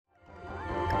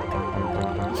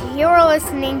You're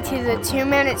listening to the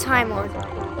 2-Minute Time Lord.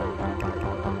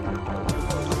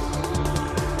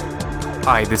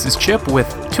 Hi, this is Chip with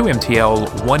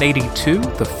 2MTL 182,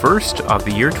 the first of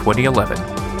the year 2011.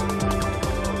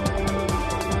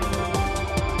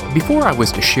 Before I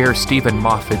was to share Stephen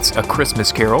Moffat's A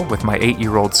Christmas Carol with my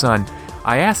 8-year-old son,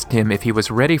 I asked him if he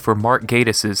was ready for Mark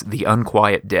Gatiss's The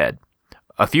Unquiet Dead.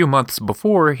 A few months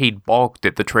before, he'd balked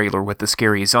at the trailer with the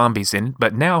scary zombies in,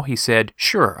 but now he said,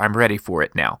 "Sure, I'm ready for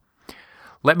it now."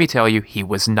 Let me tell you, he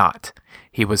was not.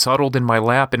 He was huddled in my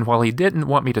lap, and while he didn't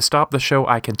want me to stop the show,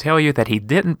 I can tell you that he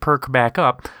didn't perk back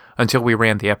up until we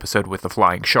ran the episode with the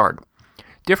flying shark.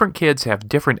 Different kids have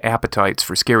different appetites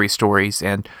for scary stories,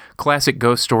 and classic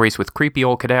ghost stories with creepy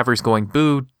old cadavers going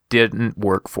boo didn't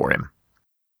work for him.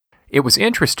 It was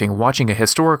interesting watching a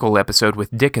historical episode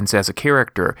with Dickens as a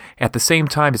character at the same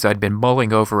time as I'd been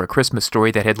mulling over a Christmas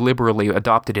story that had liberally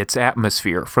adopted its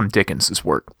atmosphere from Dickens's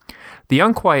work. The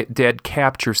Unquiet Dead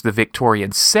captures the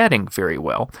Victorian setting very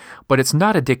well, but it's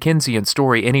not a Dickensian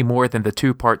story any more than the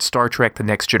 2-part Star Trek The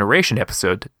Next Generation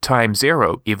episode, Time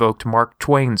Zero, evoked Mark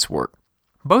Twain's work.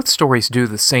 Both stories do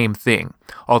the same thing,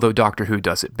 although Doctor Who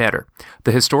does it better.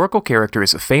 The historical character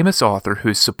is a famous author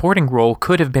whose supporting role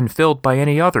could have been filled by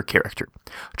any other character.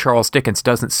 Charles Dickens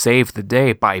doesn't save the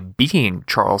day by being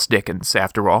Charles Dickens,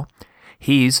 after all.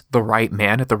 He's the right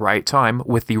man at the right time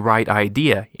with the right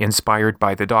idea, inspired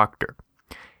by the Doctor.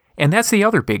 And that's the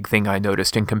other big thing I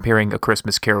noticed in comparing A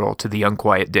Christmas Carol to The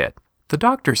Unquiet Dead. The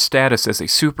Doctor's status as a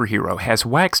superhero has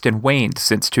waxed and waned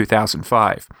since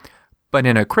 2005. But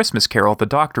in A Christmas Carol, the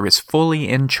Doctor is fully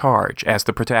in charge as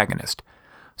the protagonist.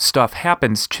 Stuff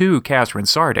happens to Kazran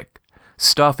Sardik.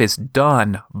 Stuff is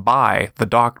done by the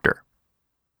Doctor.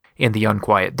 In The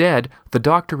Unquiet Dead, the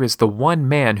Doctor is the one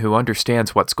man who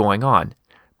understands what's going on,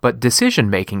 but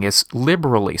decision-making is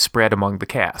liberally spread among the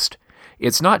cast.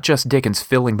 It's not just Dickens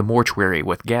filling the mortuary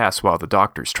with gas while the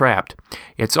Doctor's trapped.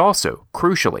 It's also,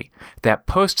 crucially, that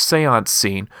post-seance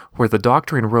scene where the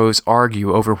Doctor and Rose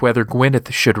argue over whether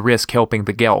Gwyneth should risk helping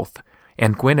the Gelth,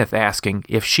 and Gwyneth asking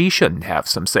if she shouldn't have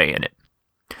some say in it.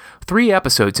 3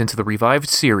 episodes into the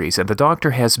revived series, and the Doctor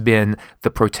has been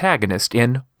the protagonist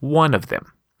in one of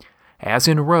them. As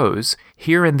in Rose,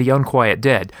 here in The Unquiet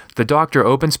Dead, the Doctor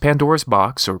opens Pandora's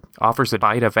box, or offers a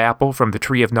bite of apple from the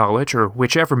Tree of Knowledge, or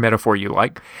whichever metaphor you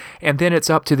like, and then it's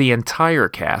up to the entire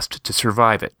cast to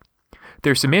survive it.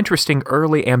 There's some interesting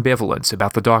early ambivalence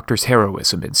about the Doctor's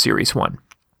heroism in Series 1.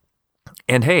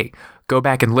 And hey, go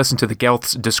back and listen to the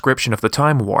Gelth's description of the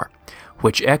Time War,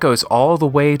 which echoes all the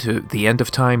way to The End of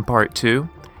Time Part 2,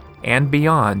 and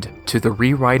beyond to the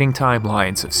rewriting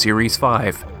timelines of Series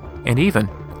 5, and even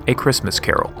A Christmas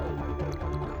Carol.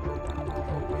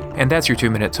 And that's your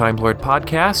 2-Minute Time Lord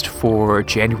podcast for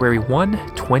January 1,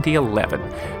 2011.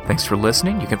 Thanks for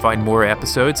listening. You can find more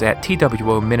episodes at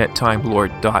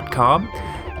twominutetimelord.com.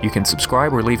 You can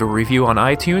subscribe or leave a review on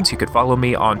iTunes. You can follow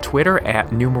me on Twitter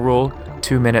at numeral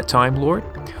 2-Minute Time Lord,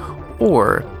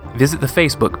 or visit the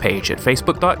Facebook page at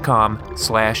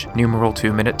facebook.com/numeral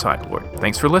 2-Minute Time Lord.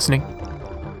 Thanks for listening.